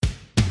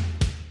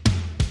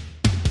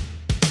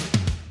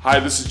Hi,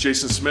 this is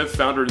Jason Smith,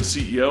 founder and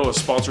CEO of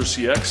Sponsor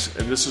CX,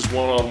 and this is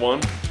One-on-One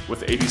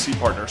with ADC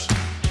Partners.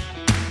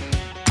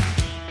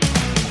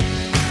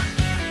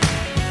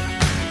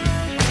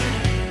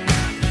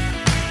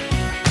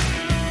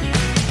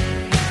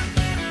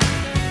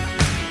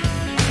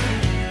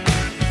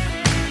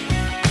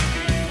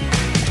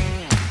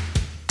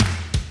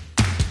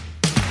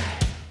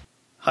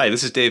 Hi,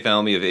 this is Dave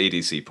Almy of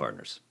ADC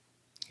Partners.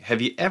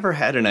 Have you ever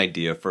had an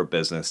idea for a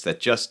business that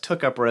just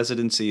took up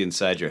residency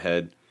inside your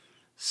head?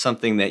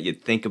 Something that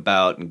you'd think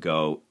about and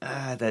go,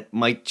 that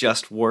might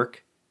just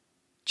work?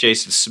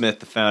 Jason Smith,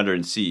 the founder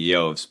and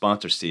CEO of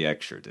Sponsor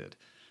CX, sure did.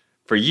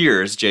 For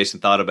years, Jason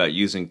thought about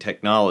using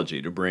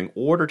technology to bring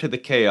order to the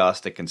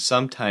chaos that can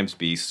sometimes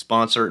be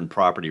sponsor and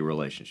property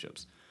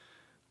relationships.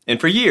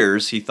 And for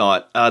years, he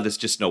thought, there's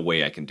just no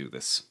way I can do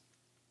this.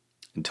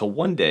 Until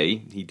one day,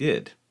 he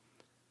did.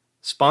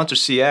 Sponsor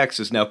CX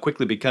is now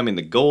quickly becoming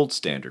the gold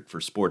standard for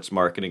sports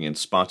marketing and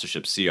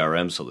sponsorship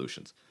CRM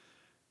solutions.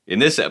 In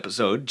this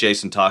episode,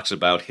 Jason talks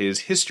about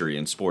his history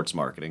in sports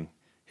marketing,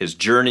 his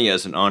journey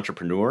as an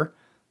entrepreneur,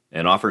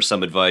 and offers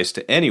some advice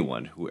to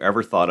anyone who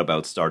ever thought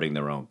about starting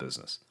their own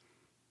business.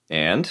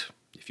 And,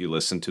 if you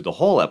listen to the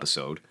whole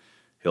episode,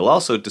 he'll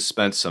also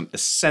dispense some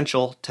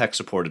essential tech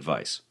support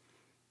advice.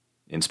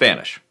 In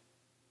Spanish.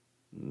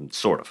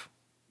 Sort of.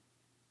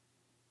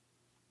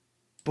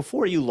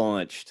 Before you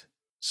launched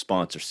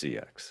Sponsor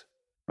CX,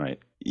 right?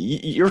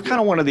 You're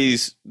kind of one of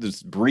this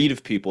breed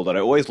of people that I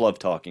always love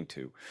talking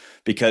to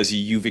because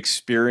you've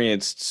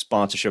experienced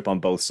sponsorship on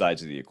both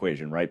sides of the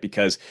equation, right?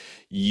 Because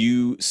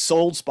you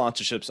sold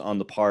sponsorships on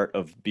the part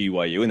of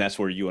BYU, and that's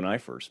where you and I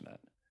first met.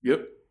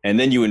 Yep. And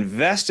then you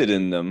invested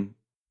in them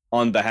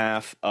on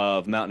behalf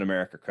of Mountain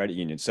America Credit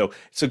Union. So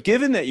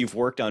given that you've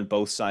worked on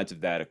both sides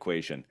of that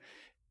equation,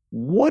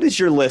 what is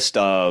your list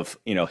of,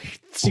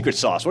 secret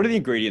sauce? What are the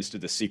ingredients to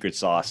the secret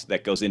sauce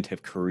that goes into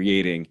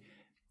creating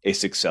a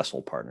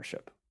successful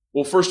partnership?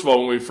 Well, first of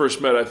all, when we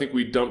first met, I think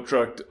we dump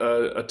trucked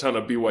a ton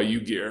of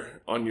BYU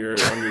gear on your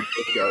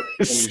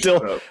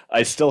cookout.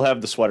 I still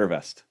have the sweater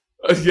vest.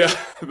 Yeah,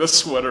 the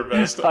sweater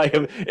vest.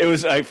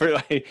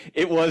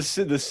 It was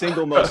the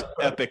single most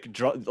epic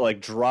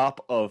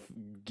drop of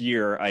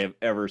gear I have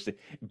ever seen.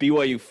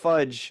 BYU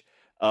fudge,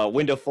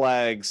 window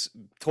flags,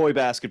 toy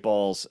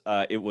basketballs.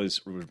 It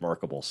was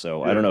remarkable.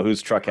 So yeah. I don't know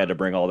whose truck had to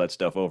bring all that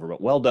stuff over,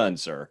 but well done,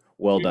 sir.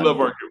 Well done.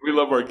 We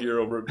love our gear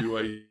over at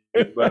BYU.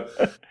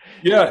 But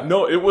yeah,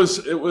 no,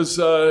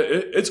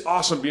 it's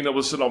awesome being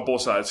able to sit on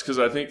both sides because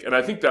I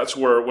think that's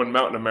where when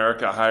Mountain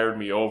America hired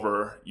me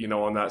over,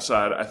 on that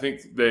side, I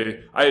think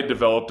I had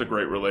developed a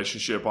great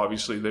relationship.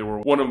 Obviously, they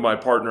were one of my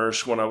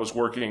partners when I was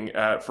working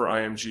for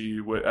IMG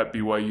at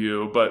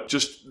BYU, but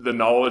just the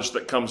knowledge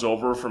that comes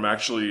over from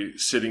actually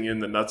sitting in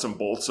the nuts and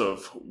bolts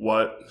of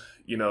what,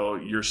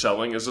 you're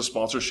selling as a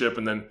sponsorship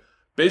and then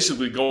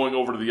basically going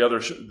over to the other,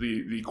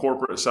 the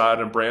corporate side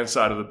and brand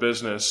side of the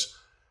business.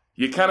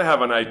 You kind of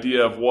have an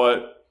idea of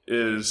what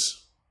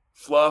is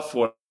fluff,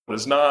 what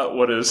is not,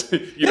 what is,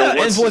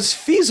 and what's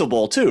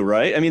feasible too,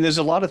 right? I mean, there's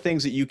a lot of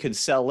things that you can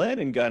sell in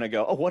and kind of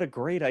go, oh, what a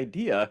great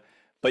idea.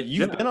 But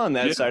you've been on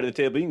that side of the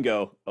table. You can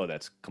go, oh,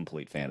 that's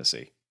complete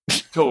fantasy.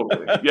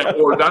 Totally. Yeah.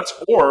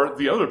 Or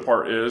the other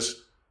part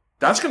is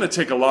that's going to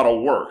take a lot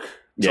of work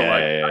to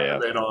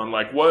activate on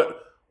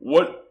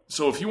what,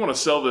 so if you want to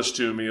sell this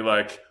to me,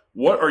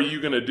 what are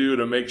you going to do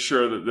to make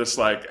sure that this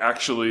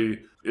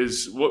actually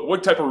is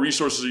what type of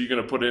resources are you going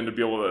to put in to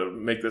be able to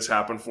make this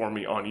happen for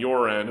me on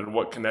your end, and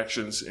what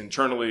connections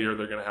internally are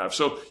they going to have?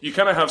 So you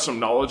kind of have some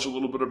knowledge a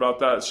little bit about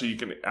that, so you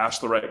can ask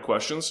the right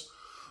questions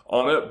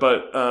on it.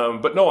 But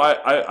no,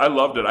 I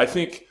loved it. I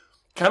think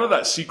kind of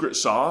that secret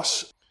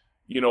sauce,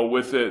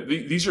 with it.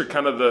 These are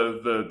kind of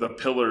the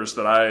pillars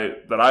that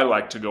I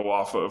like to go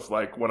off of.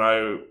 Like when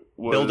I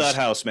was build that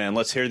house, man.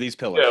 Let's hear these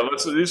pillars. Yeah,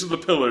 these are the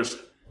pillars.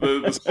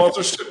 The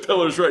sponsorship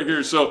pillars right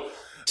here. So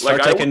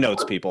start taking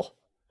notes, people.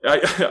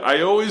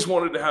 I always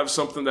wanted to have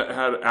something that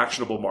had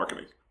actionable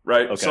marketing,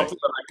 right? Okay. Something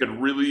that I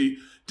could really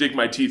dig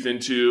my teeth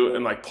into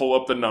and pull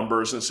up the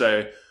numbers and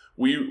say,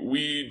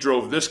 we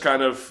drove this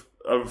kind of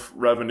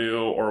revenue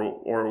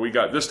or we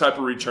got this type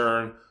of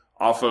return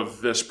off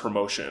of this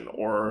promotion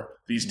or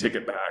these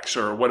ticket backs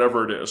or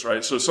whatever it is,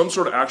 right? So some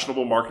sort of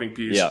actionable marketing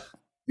piece. Yeah.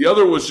 The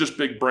other was just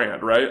big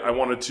brand, right? I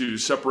wanted to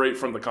separate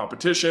from the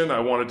competition.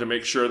 I wanted to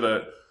make sure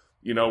that,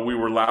 we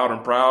were loud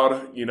and proud,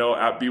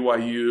 at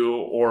BYU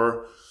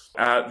or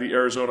at the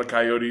Arizona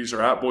Coyotes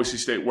or at Boise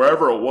State,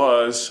 wherever it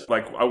was.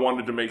 I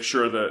wanted to make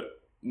sure that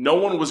no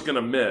one was going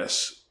to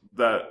miss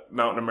that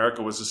Mountain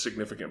America was a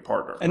significant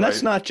partner. And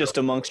that's not just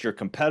amongst your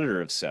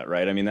competitive set,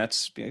 right? I mean,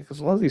 that's because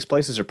a lot of these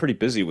places are pretty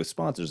busy with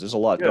sponsors. There's a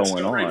lot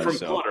going on. From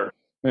clutter.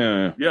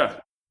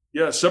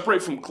 Yeah.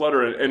 Separate from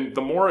clutter. And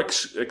the more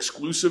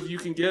exclusive you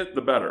can get,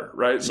 the better,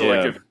 right?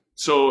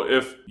 So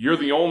if you're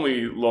the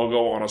only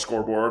logo on a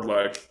scoreboard,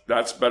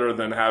 that's better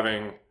than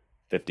having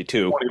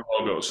 52 20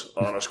 logos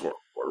on a scoreboard,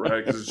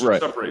 right? Because it's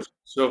just separates.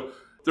 So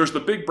there's the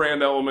big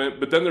brand element,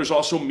 but then there's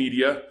also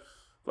media.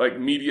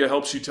 Media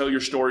helps you tell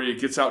your story. It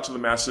gets out to the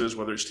masses,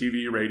 whether it's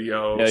TV,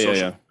 radio,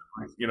 social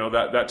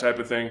that type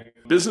of thing.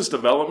 Business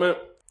development,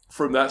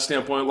 from that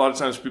standpoint, a lot of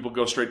times people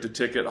go straight to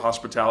ticket,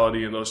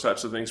 hospitality, and those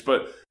types of things,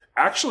 but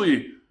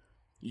actually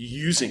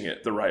using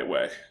it the right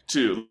way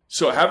too.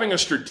 So having a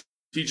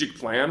strategic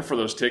plan for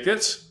those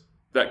tickets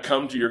that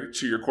come to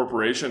your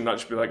corporation, not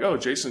just be like, oh,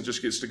 Jason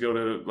just gets to go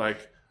to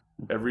like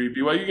every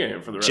BYU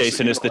game for the rest of the year.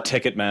 Jason is the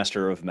ticket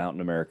master of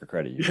Mountain America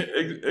Credit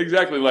Union.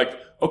 Exactly. Like,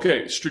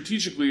 okay,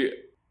 strategically,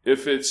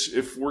 if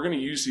we're going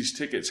to use these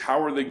tickets,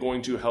 how are they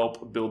going to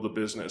help build the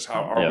business?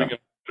 How are we going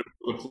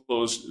to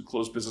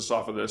close business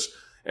off of this?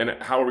 And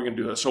how are we going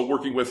to do this? So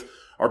working with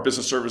our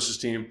business services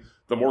team,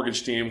 the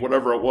mortgage team,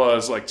 whatever it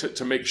was, like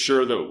to make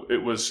sure that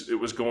it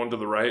was going to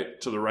the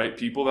right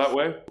people that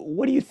way.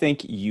 What do you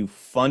think you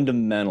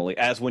fundamentally,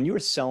 as when you were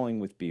selling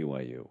with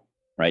BYU,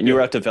 right? And you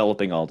were out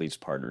developing all these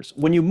partners.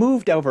 When you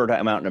moved over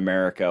to Mountain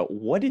America,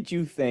 what did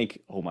you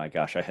think? Oh my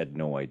gosh, I had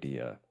no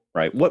idea.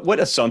 Right? What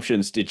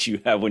assumptions did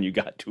you have when you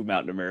got to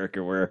Mountain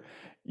America where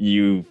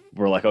you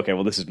were like, okay,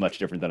 well, this is much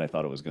different than I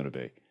thought it was going to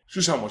be?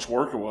 Just how much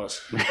work it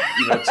was, and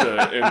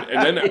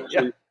then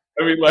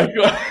I mean, like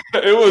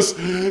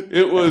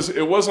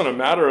it wasn't a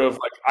matter of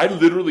like I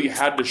literally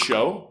had to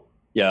show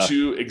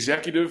to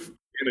executive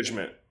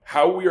management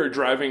how we are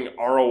driving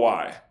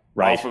ROI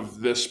off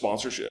of this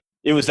sponsorship.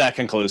 It was that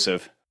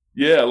conclusive.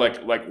 Yeah,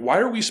 like why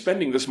are we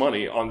spending this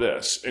money on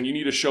this? And you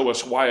need to show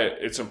us why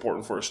it's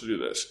important for us to do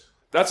this.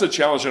 That's a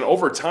challenge, and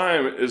over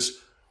time is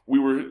we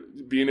were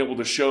being able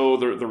to show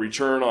the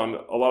return on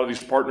a lot of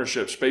these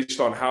partnerships based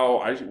on how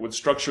I would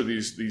structure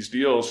these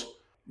deals.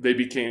 They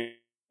became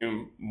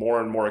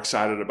more and more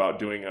excited about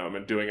doing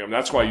them.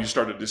 That's why you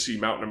started to see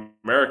Mountain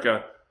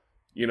America.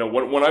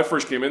 When I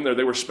first came in there,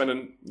 they were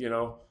spending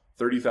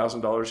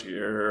 $30,000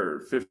 here,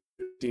 or $15,000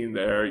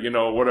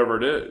 there,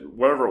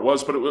 whatever it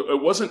was, but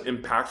it wasn't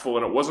impactful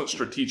and it wasn't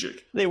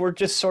strategic. They were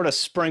just sort of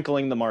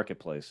sprinkling the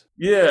marketplace.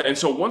 Yeah, and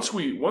so once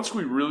we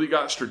really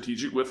got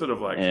strategic with it,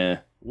 of like,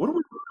 what do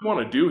we really want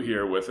to do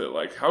here with it?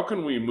 Like, how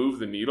can we move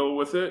the needle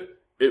with it?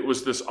 It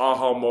was this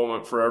aha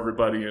moment for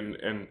everybody,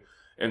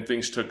 and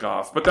things took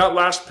off. But that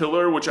last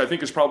pillar, which I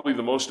think is probably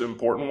the most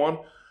important one,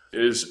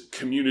 is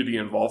community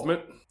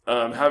involvement.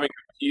 Having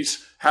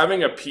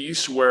a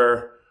piece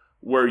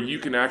where you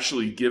can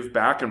actually give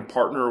back and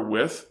partner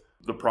with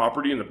the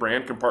property, and the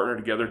brand can partner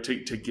together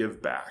to give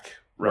back,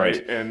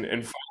 right? And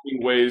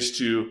finding ways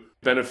to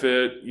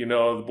benefit,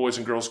 the Boys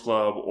and Girls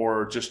Club,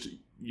 or just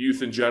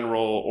youth in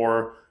general,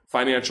 or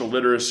financial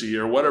literacy,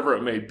 or whatever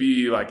it may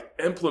be, like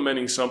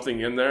implementing something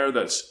in there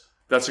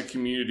that's a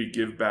community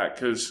give back.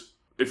 Because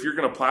if you're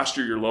going to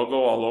plaster your logo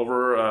all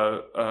over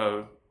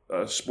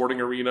a sporting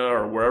arena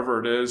or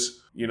wherever it is,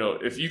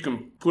 if you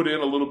can put in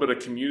a little bit of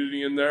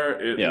community in there,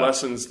 it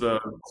lessens the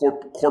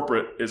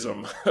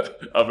corporatism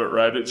of it,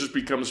 right? It just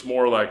becomes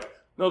more like,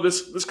 no,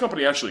 this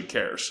company actually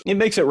cares. It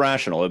makes it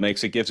rational.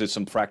 It gives it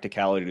some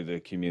practicality to the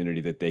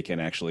community that they can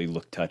actually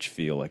look, touch,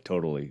 feel. Like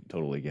totally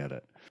get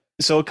it.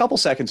 So a couple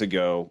seconds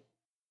ago,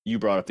 you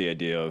brought up the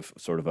idea of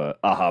sort of a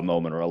aha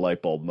moment or a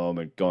light bulb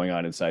moment going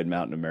on inside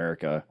Mountain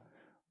America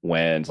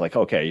when it's like,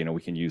 okay,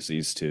 we can use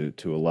these to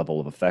a level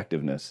of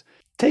effectiveness.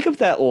 Take up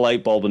that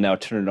light bulb and now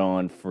turn it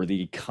on for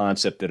the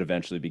concept that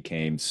eventually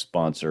became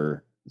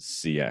Sponsor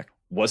CX.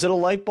 Was it a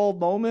light bulb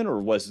moment, or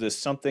was this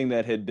something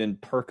that had been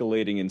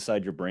percolating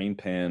inside your brain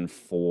pan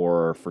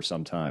for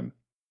some time?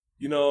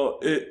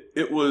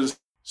 It was.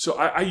 So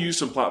I use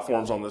some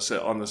platforms on the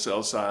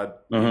sales side,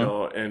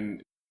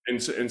 and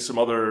some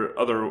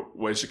other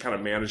ways to kind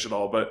of manage it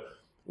all. But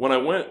when I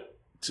went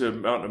to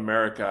Mountain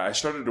America, I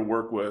started to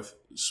work with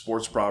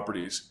sports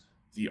properties,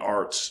 the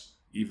arts,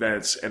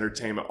 events,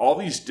 entertainment, all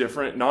these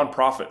different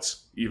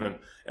nonprofits even.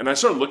 And I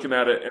started looking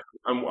at it,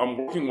 and I'm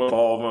working with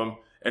all of them.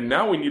 And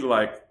now we need to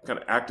like kind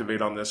of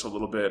activate on this a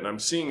little bit. And I'm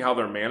seeing how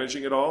they're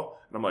managing it all.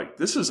 And I'm like,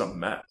 this is a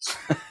mess.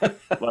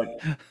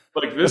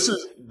 like this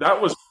is,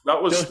 that was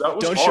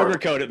don't hard.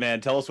 Sugarcoat it,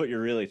 man. Tell us what you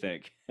really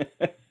think.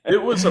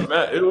 It was a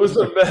mess. It was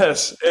a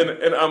mess.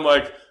 And I'm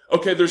like,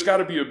 okay, there's got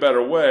to be a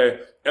better way.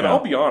 And I'll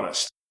be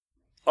honest.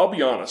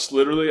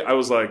 Literally, I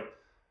was like,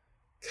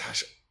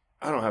 gosh,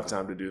 I don't have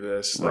time to do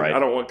this. Like, I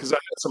don't want, because I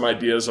had some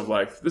ideas of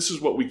like, this is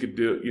what we could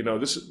do.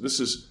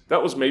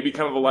 That was maybe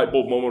kind of a light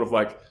bulb moment of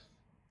like,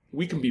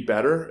 we can be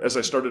better, as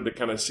I started to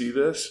kind of see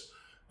this.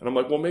 And I'm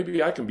like, well,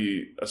 maybe I can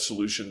be a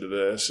solution to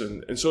this.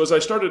 And so as I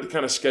started to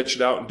kind of sketch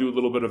it out and do a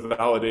little bit of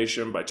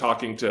validation by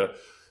talking to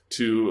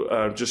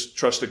just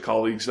trusted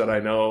colleagues that I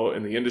know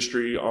in the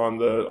industry on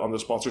the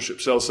sponsorship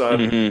sales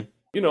side,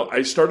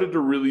 I started to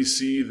really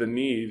see the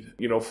need,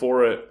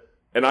 for it.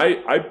 And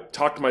I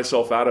talked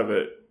myself out of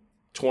it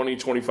 20,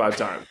 25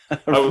 times.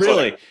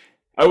 Really?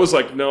 I was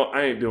like, no,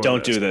 I ain't doing this.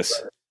 Don't do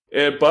this.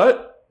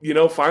 But,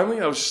 finally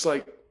I was just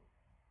like,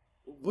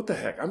 what the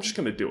heck? I'm just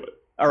going to do it.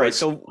 All right.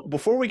 So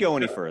before we go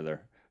any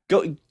further,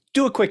 go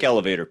do a quick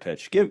elevator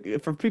pitch.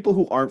 For people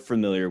who aren't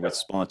familiar with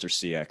Sponsor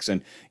CX,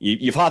 and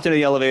you've hopped into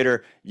the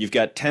elevator, you've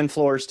got 10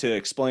 floors to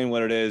explain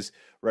what it is.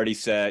 Ready,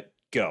 set,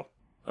 go.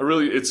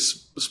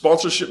 It's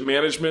sponsorship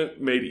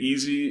management made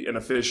easy and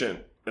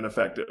efficient and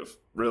effective.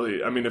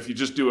 Really. I mean, if you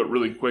just do it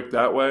really quick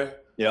that way.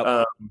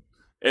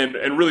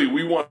 And really,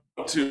 we want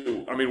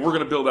to. I mean, we're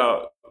going to build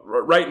out.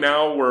 Right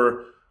now,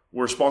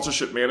 we're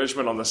sponsorship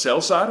management on the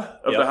sales side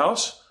of the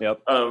house.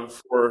 Yep.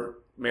 For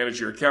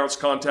manage your accounts,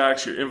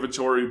 contacts, your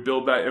inventory,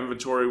 build that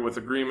inventory with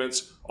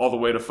agreements, all the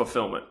way to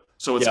fulfillment.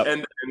 So it's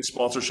end-to-end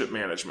sponsorship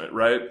management,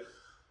 right?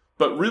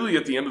 But really,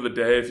 at the end of the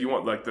day, if you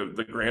want like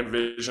the grand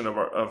vision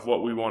of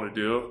what we want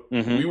to do,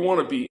 we want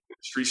to be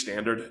industry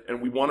standard,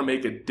 and we want to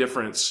make a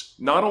difference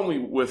not only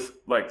with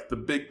like the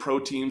big pro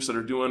teams that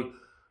are doing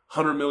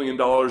 $100 million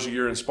a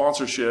year in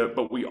sponsorship,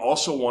 but we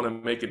also want to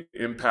make an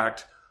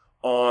impact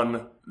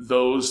on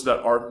those that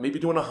are maybe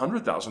doing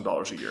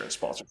 $100,000 a year in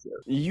sponsorship.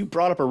 You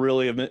brought up a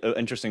really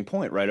interesting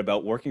point, right,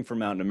 about working for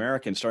Mountain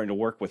America and starting to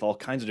work with all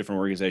kinds of different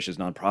organizations,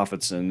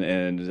 nonprofits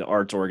and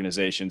arts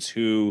organizations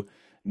who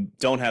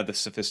don't have the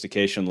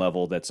sophistication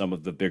level that some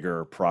of the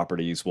bigger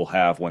properties will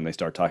have when they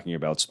start talking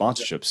about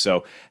sponsorships.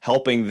 So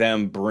helping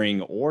them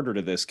bring order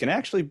to this can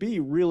actually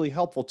be really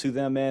helpful to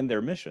them and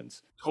their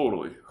missions.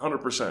 Totally,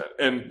 100%.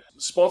 And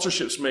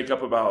sponsorships make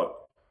up about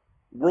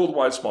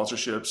worldwide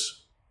sponsorships.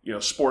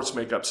 Sports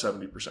make up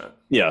 70%.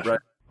 Yeah. Right.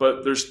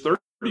 But there's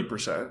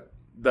 30%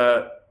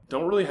 that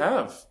don't really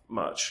have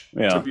much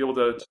to be able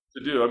to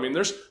do. I mean,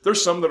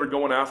 there's some that are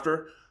going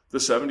after the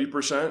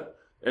 70%,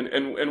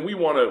 and we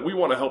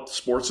want to help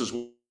sports as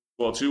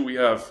well too. We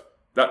have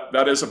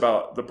that is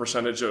about the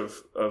percentage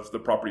of the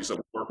properties that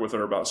we work with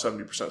are about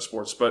 70%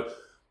 sports, but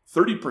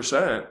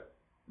 30%,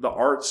 the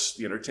arts,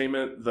 the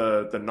entertainment,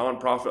 the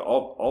nonprofit,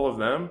 all of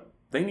them,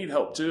 they need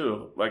help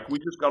too. Like we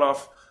just got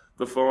off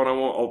the phone.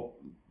 I'll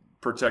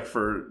protect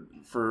for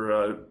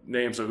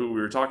names of who we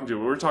were talking to.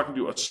 We were talking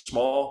to a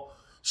small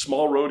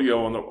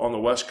rodeo on the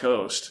West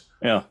Coast.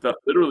 Yeah. That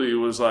literally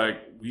was like,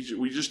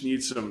 we just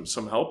need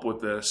some help with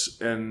this,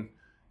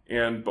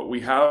 but we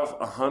have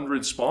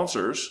 100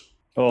 sponsors,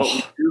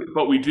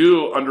 but we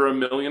do under $1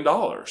 million.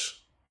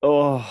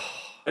 Oh.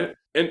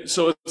 And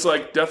so it's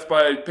like death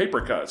by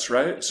paper cuts,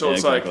 right? So it's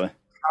exactly. Like,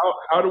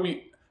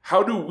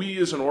 how do we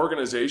as an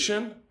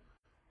organization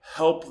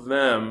help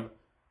them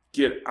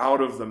get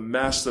out of the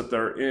mess that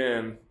they're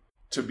in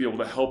to be able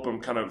to help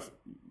them kind of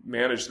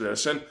manage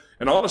this? And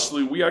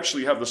honestly, we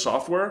actually have the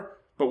software,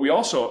 but we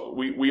also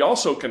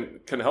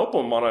can help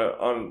them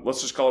on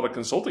let's just call it a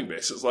consulting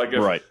basis. Like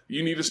if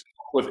you need to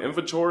with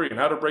inventory and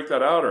how to break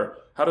that out or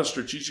how to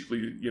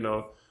strategically,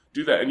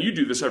 do that. And you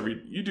do this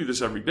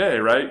every day,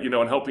 right? And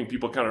helping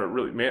people kind of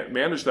really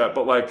manage that,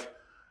 but like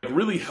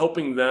really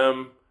helping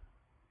them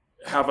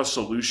have a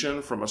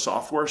solution from a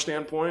software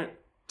standpoint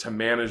to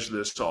manage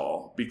this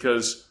all,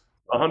 because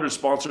 100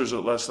 sponsors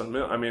at less than,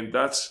 I mean,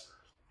 that's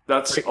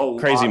a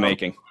crazy lot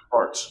making of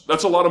parts.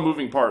 That's a lot of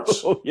moving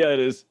parts. Oh, yeah, it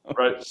is.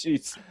 Right.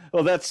 Jeez.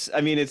 Well,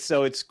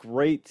 it's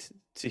great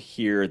to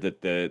hear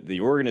that the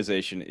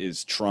organization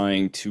is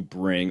trying to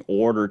bring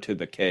order to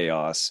the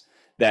chaos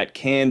that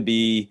can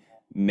be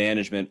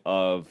management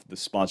of the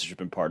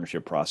sponsorship and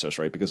partnership process,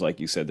 right? Because like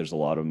you said, there's a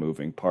lot of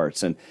moving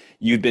parts, and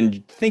you've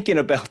been thinking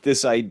about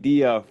this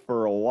idea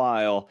for a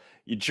while.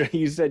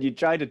 You said you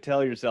tried to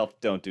tell yourself,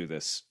 don't do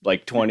this,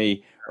 like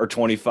 20 or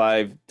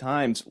 25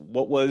 times.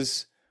 What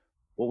was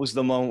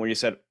the moment where you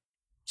said,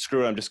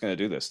 screw it, I'm just going to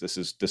do this. This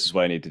is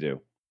what I need to do?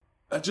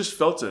 I just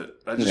felt it.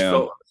 I just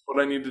felt that's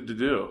what I needed to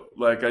do.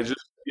 Like I just,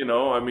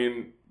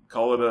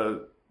 call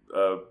it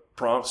a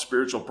prompt,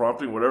 spiritual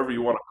prompting, whatever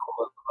you want to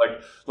call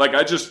it. Like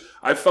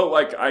I felt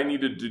like I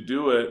needed to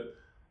do it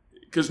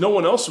because no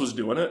one else was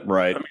doing it.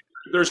 Right. I mean,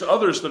 there's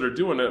others that are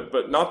doing it,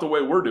 but not the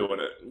way we're doing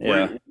it.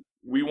 Yeah.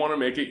 We want to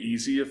make it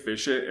easy,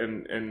 efficient,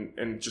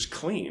 and just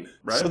clean,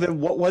 right? So then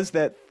what was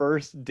that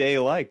first day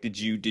like? Did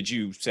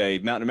you say,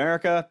 Mountain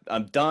America,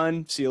 I'm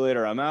done, see you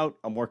later, I'm out,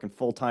 I'm working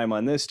full time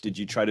on this? Did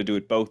you try to do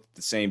it both at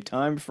the same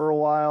time for a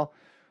while?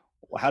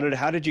 How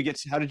did you get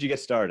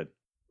started?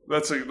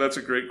 That's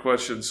a great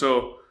question.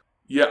 So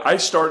yeah, I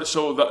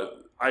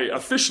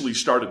officially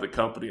started the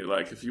company,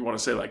 like if you want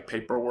to say like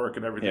paperwork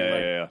and everything,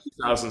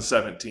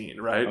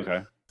 2017, right?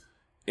 Okay.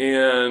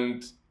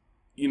 And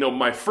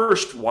my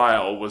first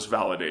while was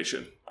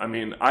validation. I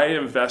mean, I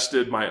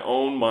invested my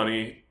own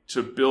money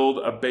to build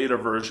a beta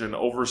version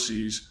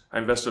overseas. I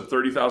invested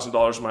 $30,000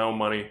 of my own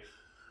money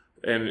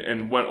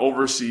and went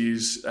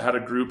overseas. I had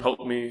a group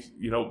help me,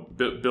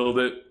 build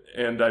it.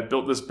 And I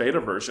built this beta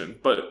version.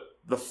 But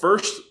the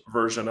first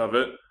version of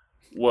it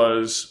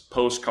was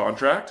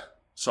post-contract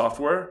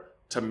software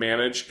to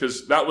manage,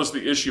 because that was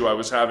the issue I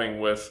was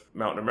having with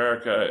Mountain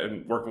America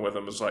and working with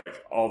them, is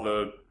like all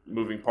the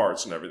moving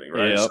parts and everything,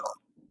 right? Yep. So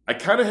I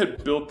kind of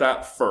had built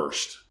that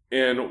first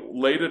and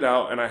laid it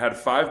out, and I had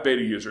 5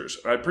 beta users.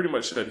 And I pretty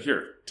much said,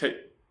 here,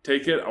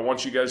 take it. I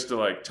want you guys to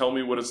like tell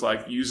me what it's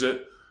like, use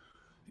it.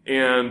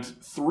 And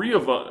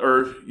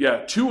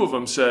 2 of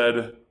them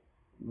said,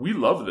 we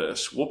love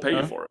this. We'll pay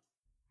you for it.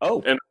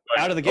 Oh, and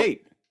out of the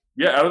gate.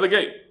 Yeah, out of the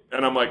gate.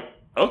 And I'm like,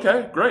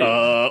 okay, great.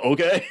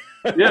 Okay.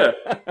 Yeah.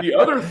 The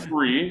other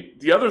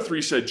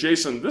three said,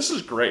 Jason, this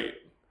is great.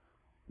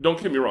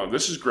 Don't get me wrong.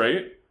 This is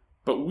great.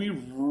 But we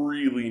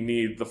really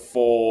need the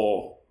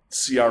full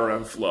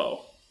CRM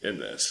flow in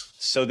this.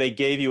 So they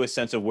gave you a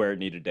sense of where it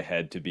needed to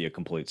head to be a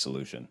complete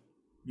solution.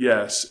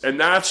 Yes. And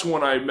that's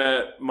when I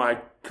met my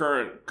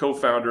current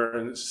co-founder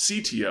and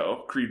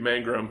CTO, Creed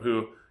Mangrum,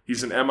 who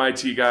he's an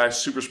MIT guy,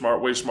 super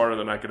smart, way smarter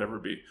than I could ever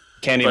be.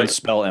 Can't even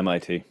spell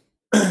MIT.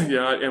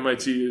 Yeah,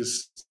 MIT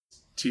is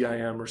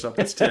TIM or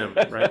something. It's Tim,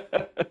 right?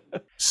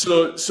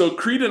 So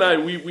Creed and I,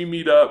 we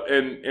meet up,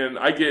 and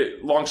I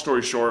get, long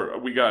story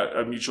short, we got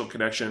a mutual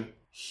connection.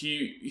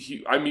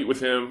 I meet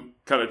with him,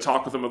 kind of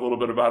talk with him a little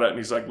bit about it, and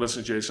he's like,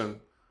 listen, Jason,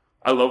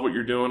 I love what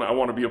you're doing. I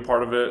want to be a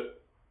part of it,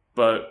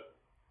 but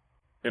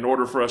in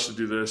order for us to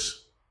do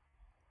this,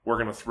 we're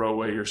going to throw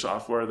away your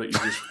software that you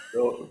just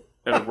built,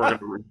 and we're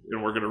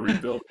going to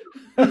rebuild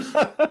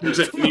it. Because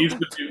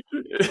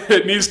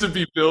it needs to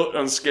be built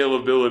on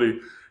scalability,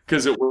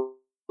 because it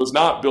was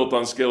not built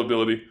on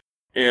scalability,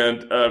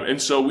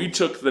 and so we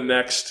took the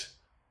next.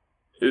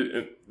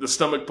 The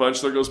stomach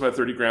punch, there goes my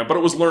 30 grand. But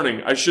it was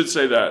learning. I should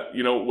say that,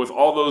 with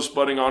all those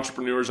budding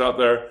entrepreneurs out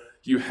there,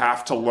 you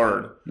have to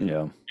learn.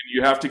 Yeah.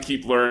 You have to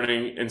keep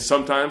learning. And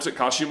sometimes it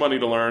costs you money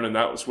to learn. And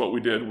that was what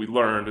we did. We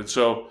learned. And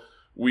so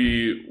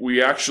we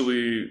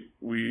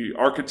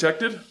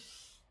architected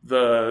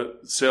the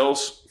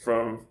sales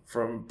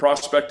from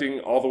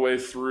prospecting all the way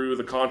through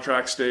the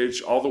contract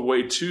stage, all the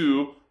way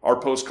to our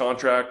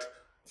post-contract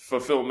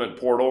fulfillment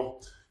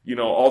portal,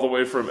 all the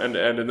way from end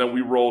to end. And then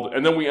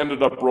we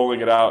ended up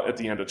rolling it out at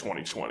the end of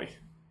 2020.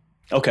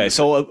 Okay.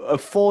 So a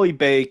fully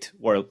baked,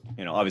 or,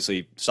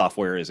 obviously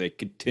software is a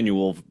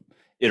continual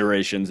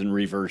iterations and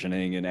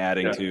reversioning and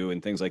adding to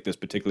and things like this,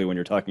 particularly when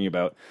you're talking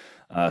about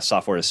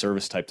software as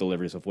service type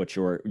deliveries of what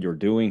you're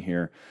doing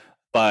here.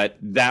 But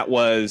that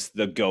was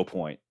the go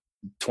point.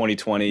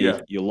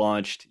 2020, you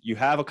launched. You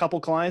have a couple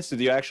clients. Did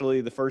you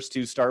actually, the first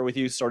two start with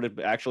you, started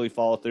actually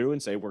follow through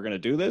and say, we're going to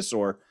do this?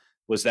 Or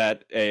was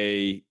that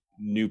a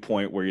new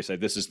point where you say,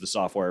 this is the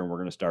software and we're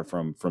going to start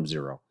from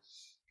zero?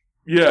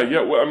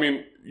 Yeah. Well, I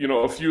mean,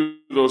 a few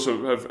of those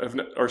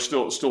are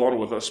still on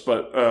with us,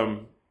 but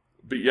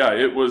yeah,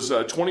 it was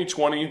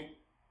 2020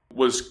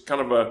 was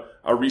kind of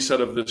a reset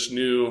of this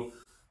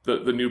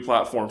the new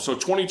platform. So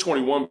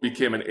 2021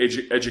 became an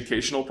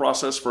educational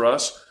process for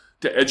us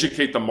to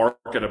educate the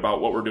market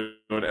about what we're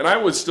doing. And I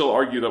would still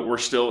argue that we're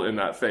still in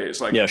that phase.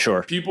 Like, yeah,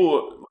 sure.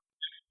 People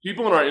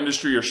in our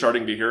industry are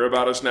starting to hear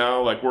about us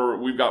now. Like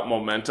we've got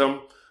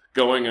momentum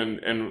going,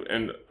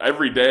 and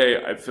every day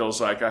it feels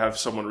like I have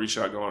someone reach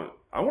out going,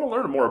 I want to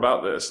learn more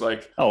about this.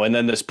 Like, and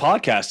then this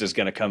podcast is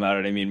going to come out,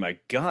 and I mean, my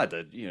God,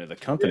 the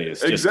company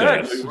is just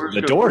exactly.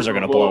 The doors are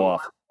going to blow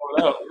off.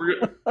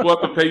 We'll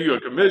have to pay you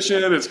a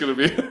commission. It's going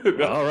to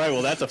be all right.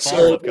 Well, that's a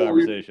follow-up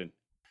conversation.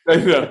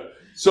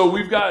 So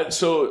we've got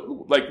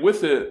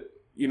with it,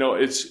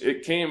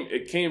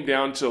 it came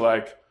down to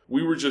like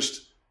we were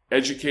just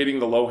educating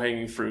the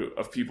low-hanging fruit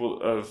of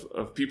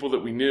people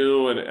that we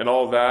knew and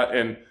all of that,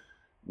 and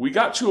we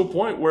got to a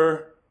point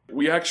where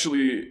we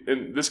actually,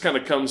 and this kind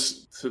of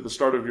comes to the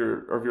start of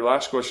your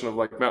last question of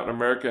like Mountain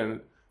America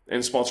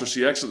and Sponsor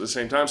CX at the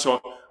same time.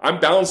 So I'm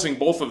balancing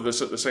both of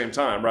this at the same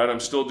time, right? I'm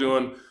still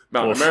doing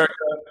Mountain America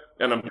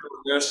and I'm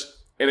doing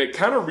this, and it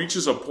kind of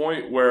reaches a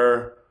point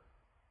where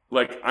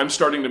like I'm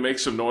starting to make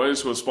some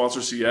noise with Sponsor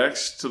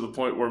CX to the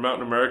point where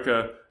Mountain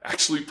America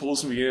actually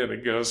pulls me in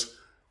and goes,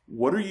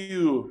 what are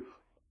you,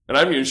 and I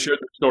haven't even shared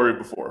the story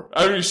before.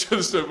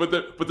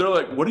 But they're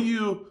like, what are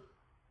you,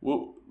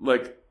 well,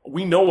 like,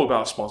 we know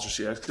about Sponsor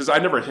CX because I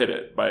never hit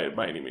it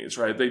by any means,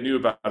 right? They knew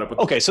about it. But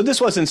okay, so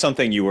this wasn't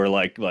something you were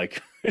like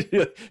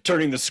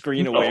turning the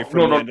screen away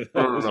from.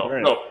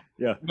 No.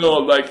 Yeah. No,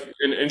 like,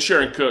 and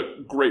Sharon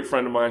Cook, great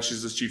friend of mine.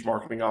 She's the chief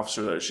marketing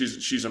officer there.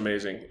 She's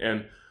amazing.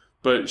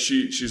 But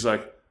she's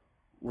like,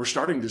 we're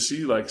starting to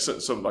see like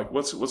some like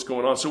what's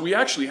going on. So we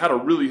actually had a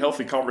really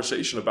healthy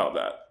conversation about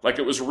that. Like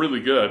it was really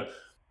good,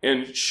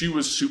 and she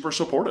was super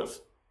supportive.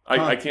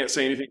 I can't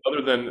say anything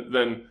other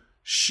than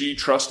she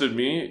trusted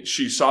me.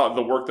 She saw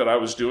the work that I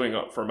was doing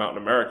for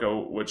Mountain America,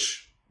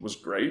 which was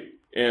great.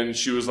 And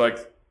she was like,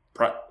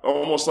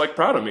 almost like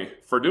proud of me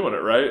for doing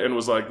it. Right. And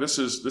was like, this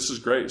is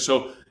great.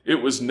 So it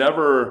was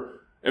never,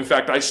 in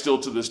fact, I still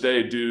to this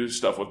day do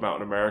stuff with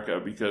Mountain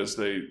America because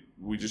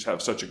we just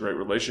have such a great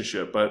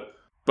relationship. But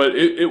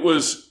it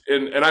was,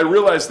 and I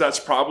realized that's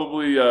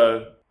probably,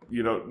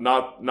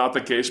 not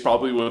the case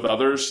probably with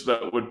others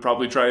that would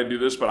probably try and do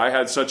this, but I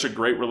had such a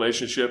great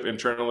relationship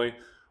internally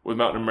with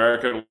Mountain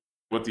America and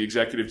with the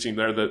executive team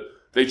there that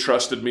they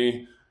trusted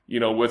me,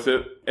 with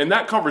it. And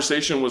that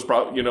conversation was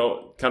probably,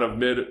 kind of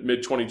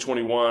mid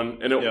 2021.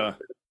 And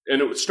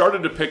it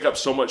started to pick up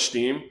so much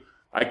steam.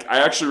 I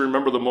actually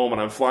remember the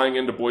moment I'm flying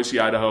into Boise,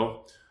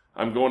 Idaho.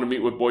 I'm going to meet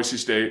with Boise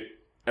State,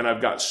 and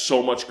I've got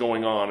so much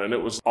going on. And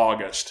it was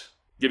August,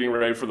 getting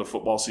ready for the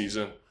football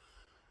season.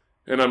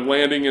 And I'm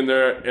landing in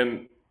there,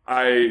 and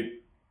I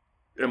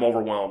am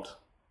overwhelmed.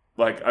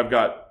 Like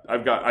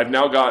I've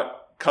now got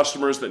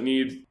customers that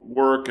need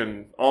work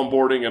and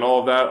onboarding and all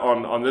of that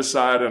on this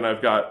side. And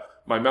I've got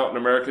my Mountain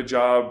America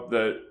job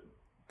that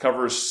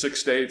covers 6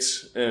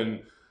 states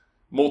and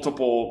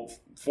multiple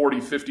 40,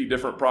 50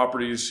 different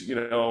properties,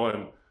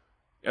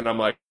 and I'm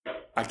like,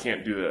 I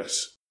can't do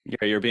this.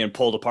 Yeah, you're being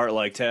pulled apart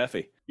like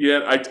taffy.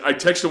 Yeah, I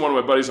texted one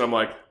of my buddies and I'm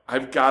like,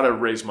 I've got to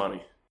raise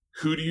money.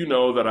 Who do you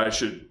know that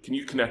can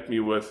you connect me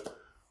with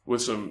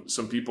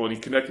some people? And he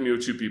connected me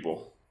with 2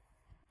 people.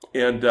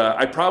 And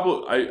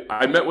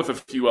I met with a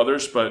few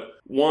others, but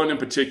one in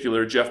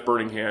particular, Jeff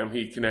Birmingham,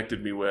 he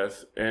connected me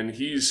with, and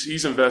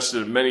he's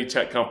invested in many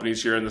tech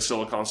companies here in the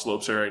Silicon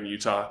Slopes area in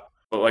Utah.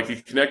 But like,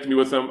 he connected me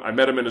with him. I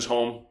met him in his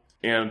home,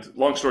 and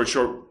long story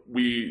short,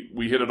 we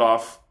hit it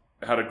off,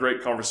 had a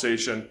great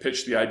conversation,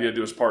 pitched the idea to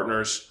his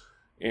partners,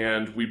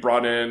 and we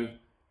brought in.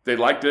 They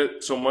liked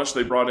it so much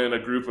they brought in a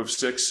group of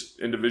 6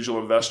 individual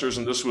investors,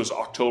 and this was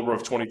October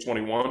of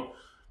 2021.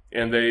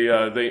 And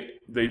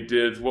they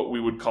did what we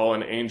would call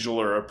an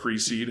angel or a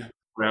pre-seed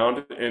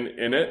round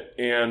in it,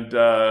 and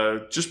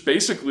just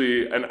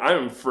basically, and I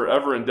am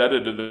forever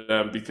indebted to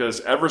them, because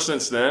ever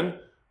since then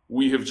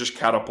we have just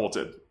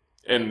catapulted.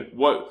 And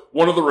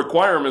one of the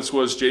requirements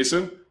was,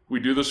 Jason, we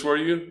do this for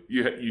you.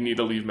 You need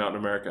to leave Mountain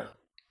America,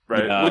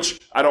 right? Yeah. Which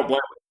I don't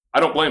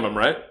blame them,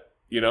 right?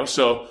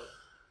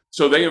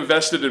 So they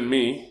invested in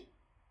me,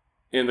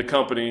 in the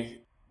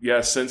company.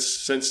 Yeah,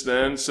 since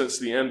then, since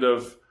the end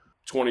of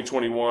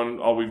 2021,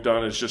 all we've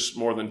done is just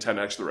more than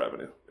 10x the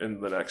revenue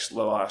in the last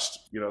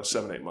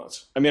 7-8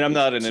 months. I mean, I'm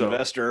not an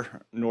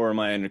investor, nor am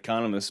I an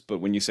economist, but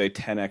when you say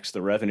 10x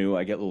the revenue,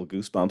 I get little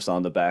goosebumps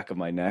on the back of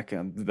my neck.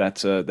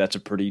 That's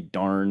a pretty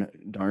darn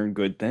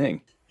good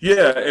thing.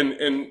 Yeah,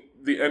 and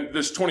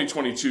this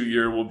 2022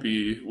 year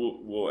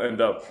will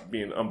end up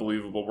being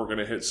unbelievable. We're going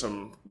to hit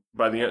some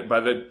by the end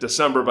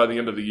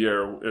of the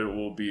year. It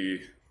will be.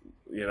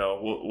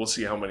 We'll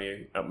see how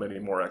many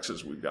more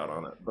X's we've got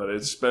on it, but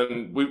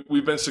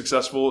we've been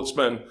successful.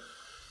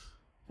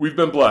 We've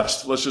been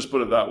blessed. Let's just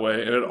put it that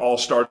way. And it all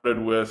started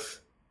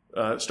with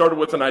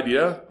an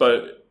idea,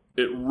 but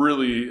it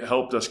really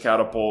helped us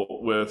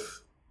catapult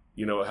with,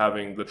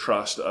 having the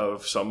trust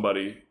of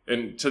somebody.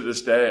 And to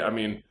this day, I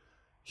mean,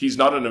 he's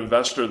not an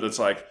investor that's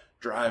like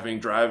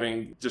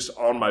driving just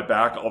on my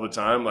back all the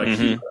time. Like,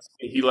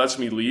 he lets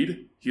me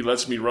lead. He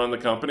lets me run the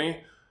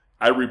company.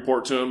 I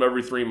report to him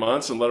every 3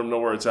 months and let him know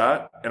where it's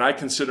at. And I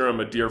consider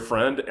him a dear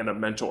friend and a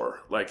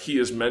mentor. Like, he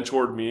has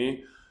mentored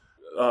me.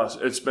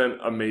 It's been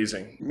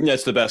amazing.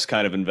 That's the best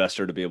kind of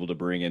investor to be able to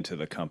bring into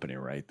the company,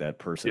 right? That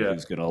person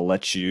who's going to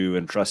let you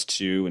and trust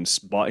you, and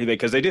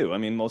because they do. I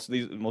mean, most of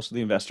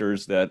the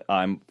investors that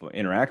I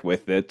interact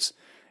with, it's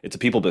a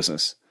people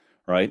business.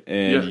 Right.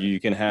 And you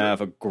can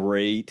have a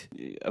great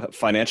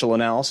financial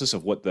analysis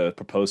of what the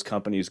proposed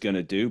company is going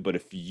to do. But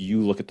if you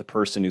look at the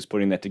person who's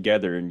putting that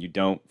together and you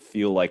don't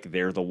feel like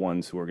they're the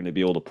ones who are going to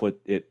be able to put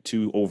it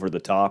too over the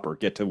top or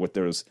get to what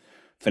those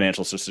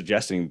financials are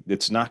suggesting,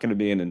 it's not going to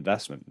be an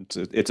investment.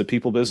 It's a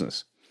people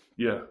business.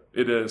 Yeah,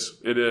 it is.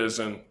 It is.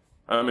 And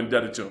I'm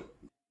indebted to them.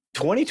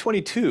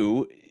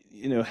 2022,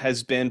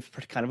 has been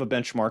kind of a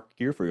benchmark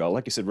year for you all.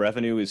 Like you said,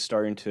 revenue is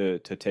starting to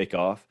take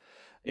off.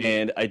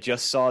 And I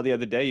just saw the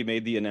other day you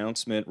made the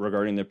announcement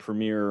regarding the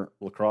Premier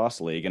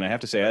Lacrosse League, and I have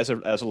to say, as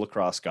a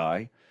lacrosse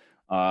guy,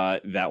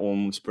 that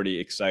one was pretty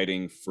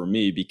exciting for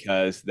me,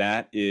 because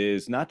that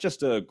is not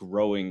just a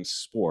growing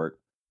sport;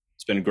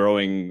 it's been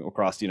growing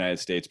across the United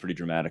States pretty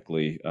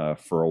dramatically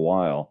for a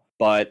while.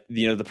 But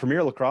the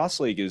Premier Lacrosse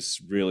League is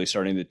really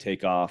starting to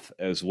take off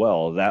as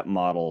well. That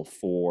model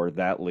for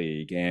that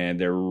league, and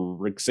their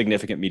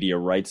significant media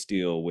rights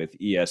deal with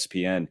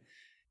ESPN.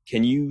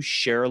 Can you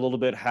share a little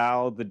bit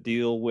how the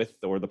deal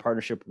or the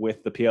partnership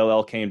with the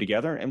PLL came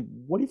together, and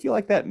what do you feel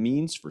like that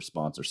means for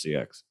Sponsor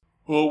CX?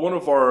 Well, one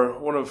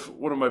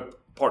of my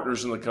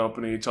partners in the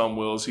company, Tom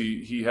Wills,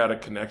 he had a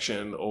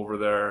connection over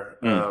there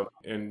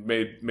and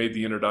made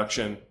the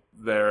introduction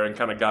there and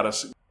kind of got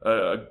us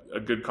a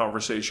good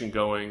conversation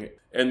going.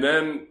 And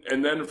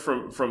then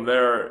from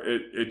there,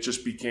 it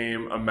just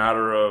became a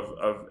matter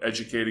of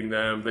educating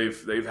them.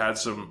 They've had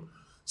some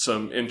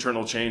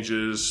internal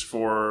changes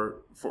for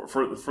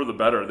the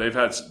better.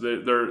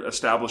 They're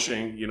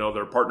establishing,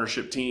 their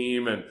partnership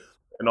team and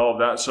all of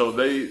that. So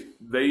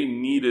they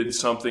needed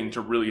something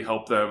to really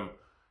help them,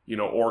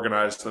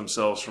 organize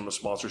themselves from a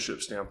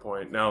sponsorship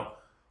standpoint. Now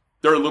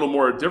they're a little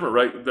more different,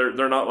 right?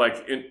 They're not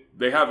like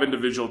they have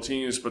individual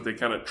teams, but they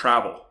kind of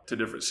travel to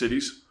different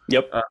cities.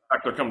 Yep. In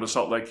fact, they're coming to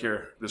Salt Lake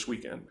here this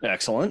weekend.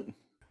 Excellent.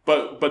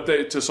 But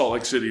they to Salt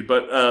Lake City.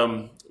 But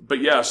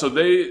yeah, so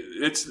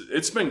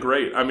it's been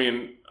great. I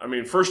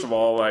mean, first of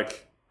all,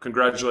 like,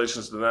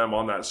 congratulations to them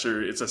on that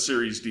series. It's a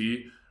Series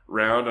D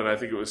round, and I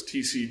think it was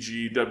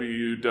TCG,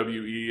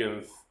 WWE,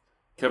 and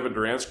Kevin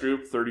Durant's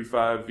group,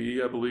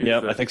 35V, I believe.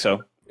 Yeah, I think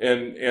so.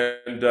 And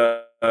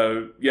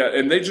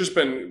they've just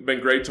been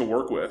great to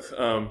work with.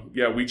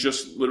 We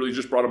literally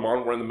just brought them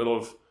on. We're in the middle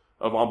of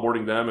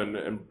onboarding them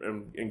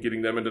and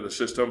getting them into the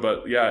system.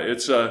 But yeah,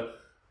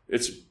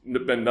 it's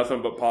been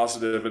nothing but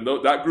positive. And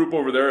that group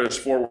over there is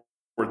forward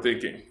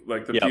thinking.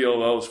 Like, the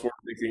PLL is forward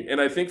thinking. And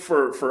I think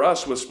for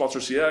us with Sponsor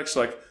CX,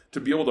 like, to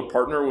be able to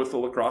partner with the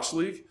lacrosse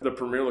league, the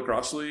Premier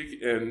Lacrosse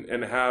League,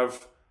 and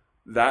have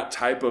that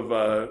type of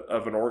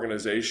an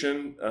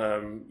organization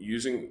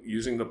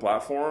using the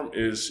platform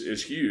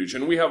is huge.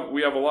 And we have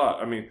a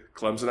lot. I mean,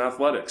 Clemson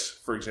Athletics,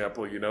 for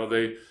example,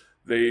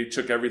 they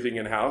took everything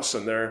in house,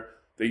 and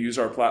they use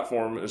our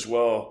platform as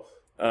well.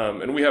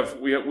 And we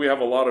have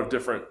a lot of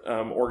different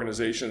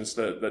organizations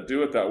that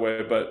do it that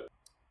way. But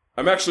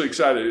I'm actually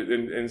excited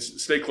and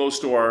stay close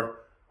to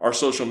our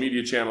social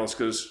media channels,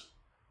 because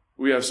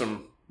we have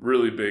some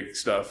really big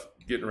stuff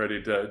getting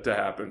ready to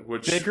happen.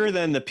 Which, bigger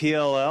than the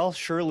PLL?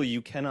 Surely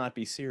you cannot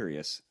be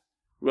serious.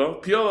 Well,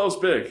 PLL's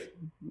big,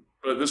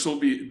 but this will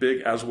be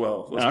big as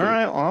well. All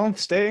right, well, I'm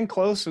staying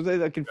close.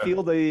 I can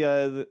feel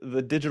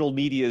the digital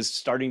media is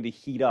starting to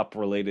heat up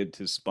related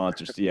to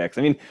Sponsor CX.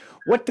 I mean,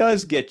 what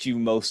does get you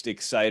most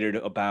excited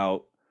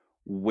about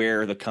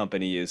where the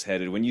company is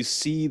headed when you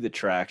see the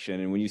traction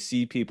and when you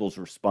see people's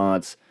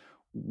response?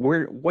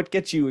 What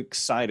gets you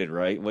excited,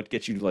 right? What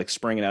gets you like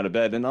springing out of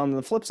bed? And on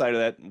the flip side of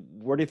that,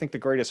 where do you think the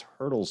greatest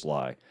hurdles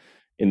lie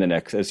in the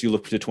next, as you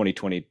look to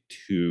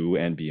 2022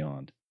 and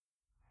beyond?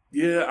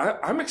 Yeah,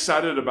 I'm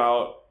excited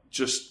about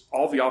just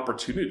all the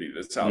opportunity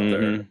that's out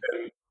there. And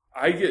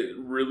I get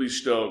really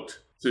stoked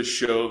to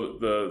show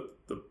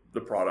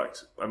the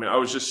product. I mean, I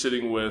was just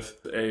sitting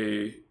with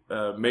a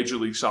Major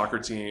League Soccer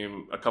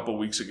team a couple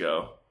weeks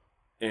ago,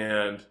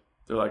 and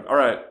they're like, all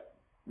right,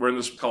 we're in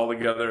this call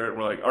together, and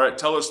we're like, all right,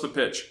 tell us the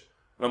pitch.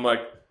 And I'm like,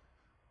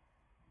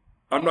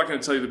 I'm not going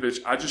to tell you the pitch.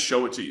 I just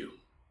show it to you.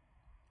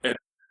 And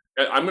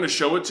I'm going to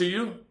show it to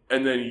you,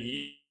 and then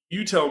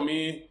you tell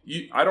me,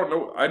 I don't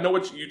know. I know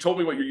what you told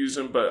me what you're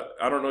using, but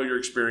I don't know your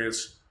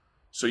experience.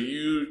 So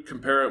you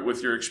compare it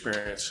with your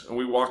experience. And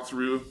we walked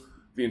through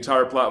the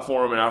entire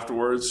platform, and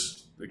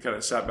afterwards they kind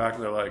of sat back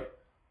and they're like,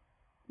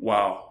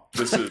 wow,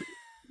 this is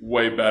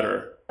way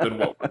better than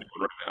what we're doing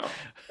right now.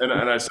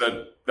 And I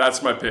said,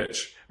 that's my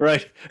pitch.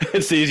 Right.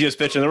 It's the easiest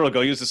pitch in the world.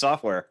 Go use the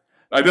software.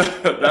 I know,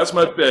 that's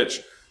my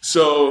pitch.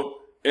 So,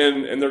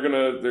 and they're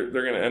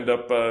gonna end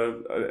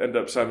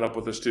up signing up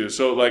with us too.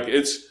 So like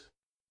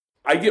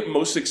I get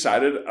most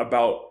excited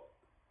about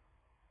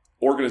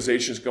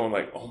organizations going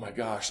like, oh my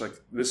gosh, like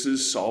this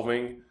is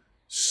solving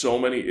so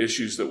many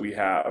issues that we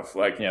have.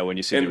 Like, yeah, when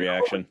you see the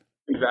reaction.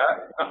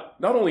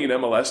 Not only an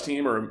MLS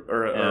team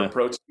or a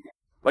pro team,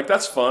 like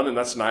that's fun and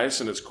that's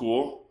nice and it's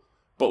cool,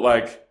 but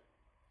like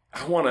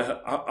I want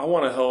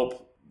to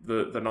help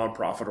the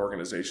nonprofit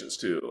organizations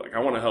too. Like I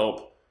want to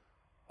help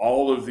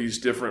all of these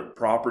different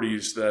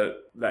properties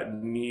that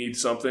need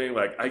something.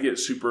 Like I get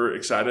super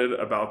excited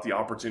about the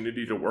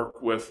opportunity to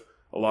work with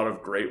a lot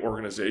of great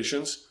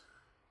organizations.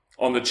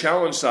 On the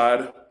challenge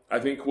side, I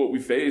think what we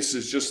face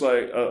is just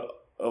like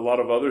a lot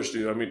of others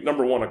do. I mean,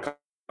 number one,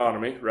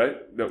 economy,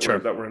 right? That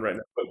we're in right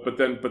now.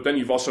 But then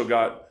you've also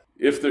got,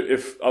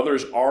 if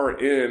others are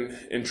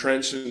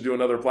entrenched into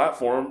another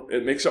platform,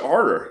 it makes it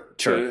harder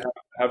to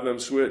have them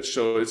switch.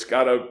 So it's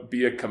got to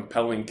be a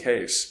compelling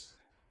case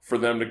for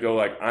them to go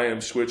like, I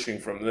am switching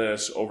from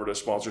this over to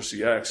Sponsor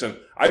CX. And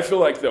I feel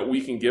like that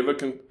we can give a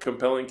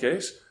compelling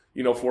case,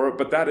 for it,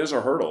 but that is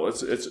a hurdle.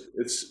 It's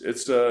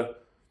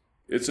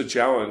a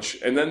challenge.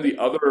 And then the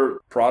other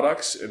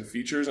products and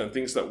features and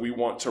things that we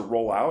want to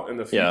roll out in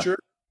the future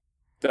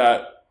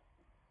that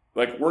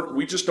like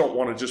we just don't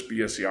want to just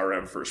be a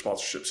CRM for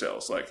sponsorship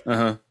sales. Like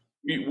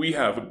we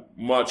have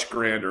much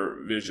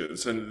grander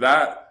visions, and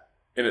that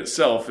in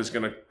itself is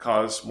going to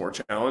cause more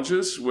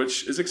challenges,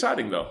 which is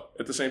exciting though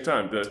at the same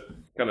time to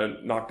kind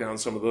of knock down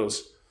some of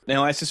those.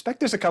 Now, I suspect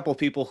there's a couple of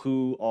people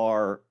who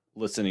are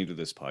listening to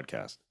this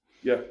podcast.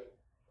 Yeah.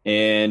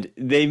 And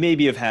they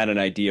maybe have had an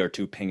idea or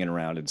two pinging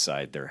around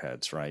inside their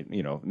heads, right?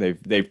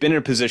 They've been in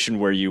a position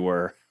where you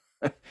were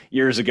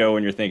years ago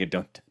when you're thinking,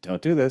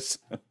 don't do this.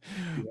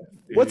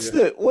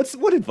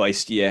 What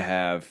advice do you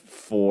have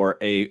for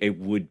a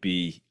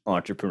would-be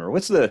entrepreneur?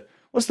 What's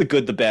the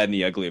good, the bad, and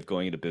the ugly of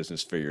going into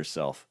business for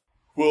yourself?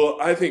 Well,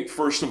 I think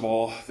first of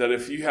all that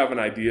if you have an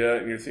idea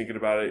and you're thinking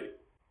about it,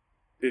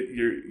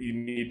 you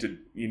need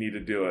to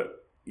do it.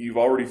 You've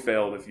already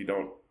failed if you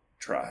don't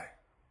try.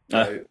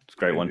 Right? It's a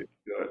great one. Do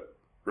it,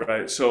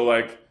 right? So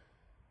like,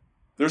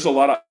 there's a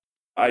lot of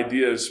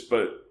ideas,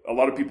 but a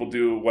lot of people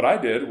do what I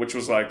did, which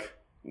was like,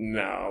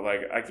 no,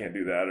 like I can't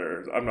do that,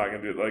 or I'm not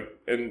going to do it. Like,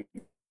 and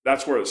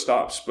that's where it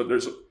stops. But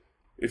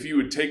if you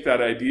would take that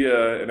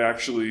idea and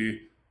actually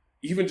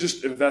even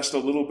just invest a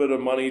little bit of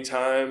money,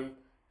 time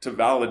to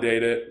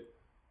validate it,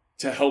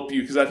 to help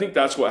you, because I think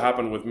that's what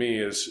happened with me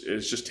is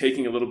just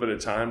taking a little bit of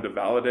time to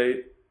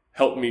validate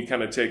helped me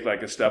kind of take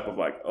like a step of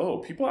like, oh,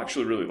 people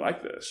actually really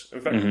like this.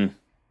 In fact,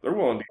 they're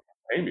willing to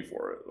pay me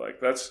for it. Like,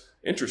 that's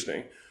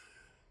interesting.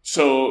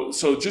 So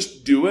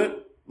just do it.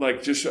 Like,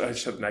 I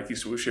just have Nike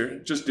swoosh here.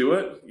 Just do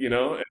it,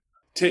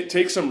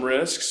 take some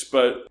risks,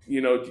 but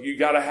you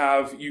gotta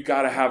have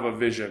a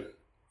vision.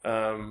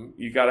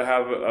 You gotta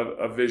have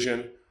a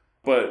vision,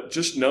 but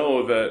just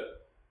know that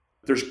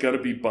there's going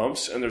to be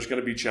bumps and there's going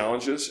to be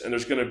challenges and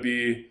there's going to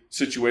be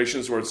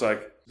situations where it's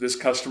like, this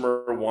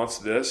customer wants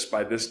this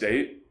by this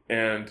date.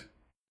 And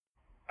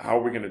how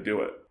are we going to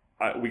do it?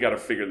 We got to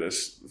figure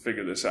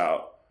this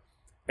out.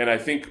 And I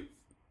think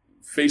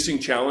facing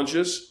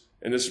challenges,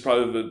 and this is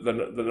probably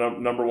the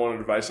number one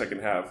advice I can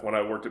have. When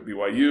I worked at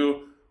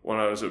BYU, when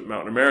I was at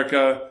Mountain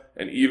America,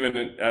 and even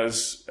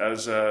as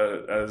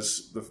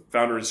the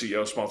founder and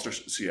CEO of Sponsor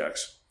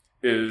CX,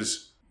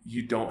 is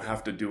you don't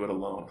have to do it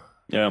alone.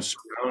 Yeah.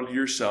 Surround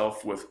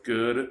yourself with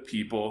good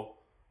people,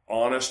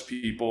 honest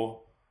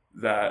people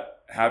that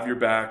have your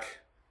back,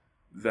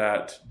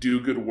 that do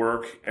good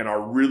work and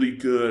are really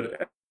good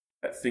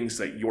at things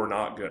that you're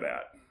not good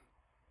at.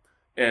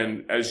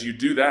 And as you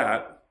do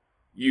that,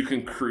 you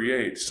can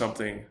create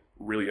something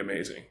really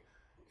amazing.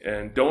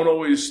 And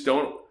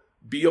don't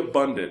be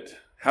abundant.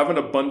 Have an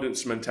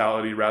abundance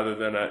mentality rather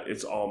than a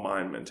it's all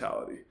mine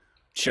mentality.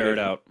 Share it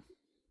out.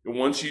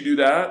 Once you do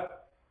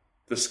that,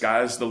 the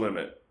sky's the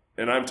limit.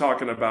 And I'm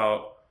talking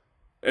about,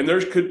 and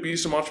there could be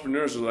some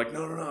entrepreneurs who are like,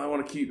 no, I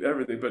want to keep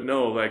everything. But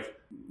no, like,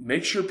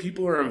 make sure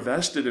people are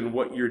invested in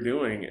what you're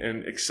doing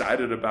and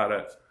excited about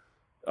it.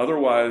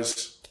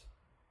 Otherwise,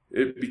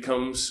 it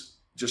becomes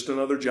just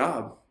another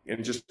job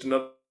and just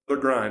another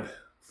grind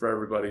for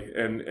everybody.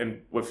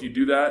 And if you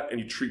do that and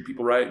you treat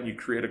people right and you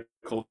create a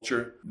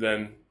culture,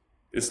 then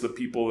it's the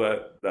people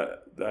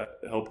that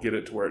help get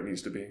it to where it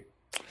needs to be.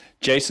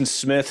 Jason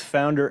Smith,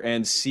 founder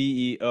and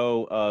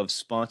CEO of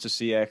Sponsor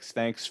CX,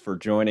 thanks for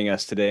joining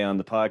us today on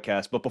the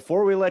podcast. But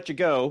before we let you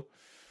go,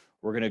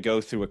 we're going to go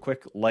through a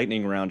quick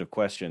lightning round of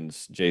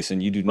questions.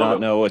 Jason, you do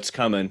not know what's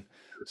coming,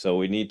 so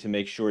we need to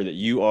make sure that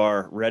you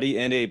are ready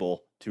and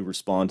able to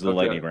respond to the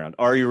lightning round.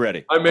 Are you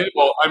ready? I'm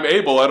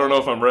able. I don't know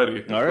if I'm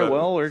ready. All right,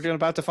 well, we're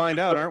about to find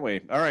out, aren't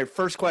we? All right,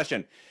 first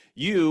question.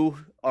 You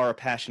are a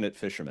passionate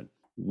fisherman.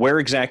 Where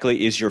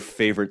exactly is your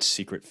favorite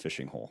secret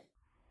fishing hole?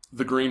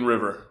 The Green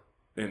River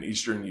in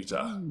eastern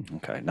Utah.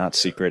 Okay, not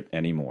secret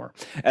anymore.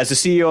 As the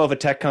CEO of a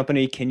tech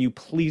company, can you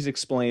please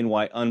explain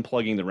why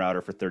unplugging the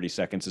router for 30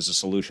 seconds is a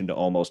solution to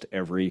almost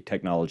every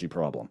technology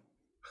problem?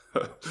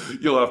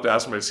 You'll have to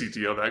ask my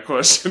CTO that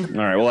question.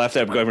 All right, we'll have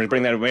to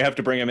bring that. We have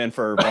to bring him in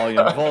for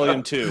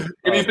volume 2.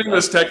 Anything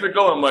that's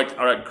technical, I'm like,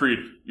 all right, Creed,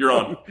 you're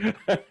on.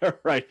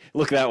 Right,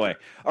 look that way.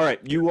 All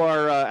right, you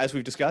are, as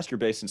we've discussed, you're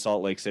based in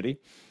Salt Lake City.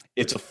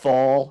 It's a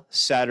fall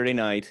Saturday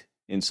night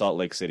in Salt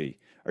Lake City.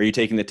 Are you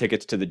taking the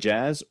tickets to the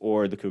Jazz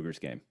or the Cougars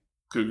game?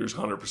 Cougars,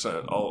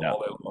 100%, all day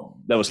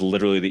long. That was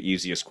literally the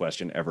easiest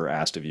question ever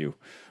asked of you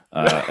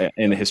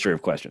in the history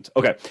of questions.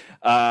 Okay.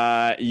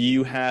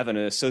 You have an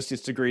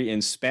associate's degree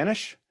in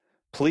Spanish.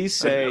 Please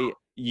say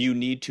you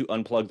need to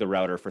unplug the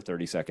router for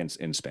 30 seconds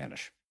in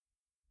Spanish.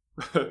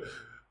 That,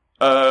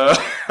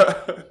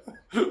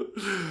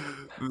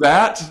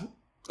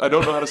 I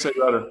don't know how to say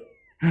router.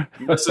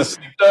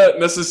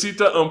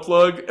 Necesita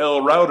unplug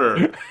el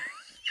router.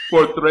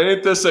 Por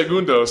 30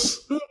 segundos.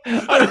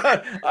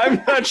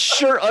 I'm not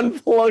sure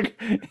unplug.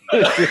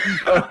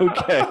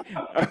 Okay.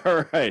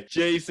 All right.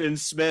 Jason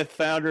Smith,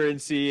 founder and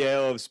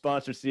CEO of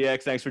Sponsor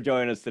CX. Thanks for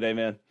joining us today,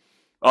 man.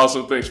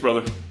 Awesome. Thanks,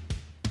 brother.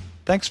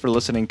 Thanks for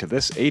listening to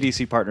this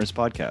ADC Partners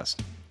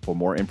podcast. For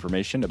more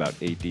information about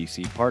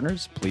ADC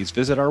Partners, please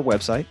visit our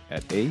website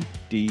at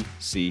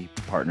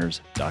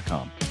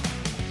adcpartners.com.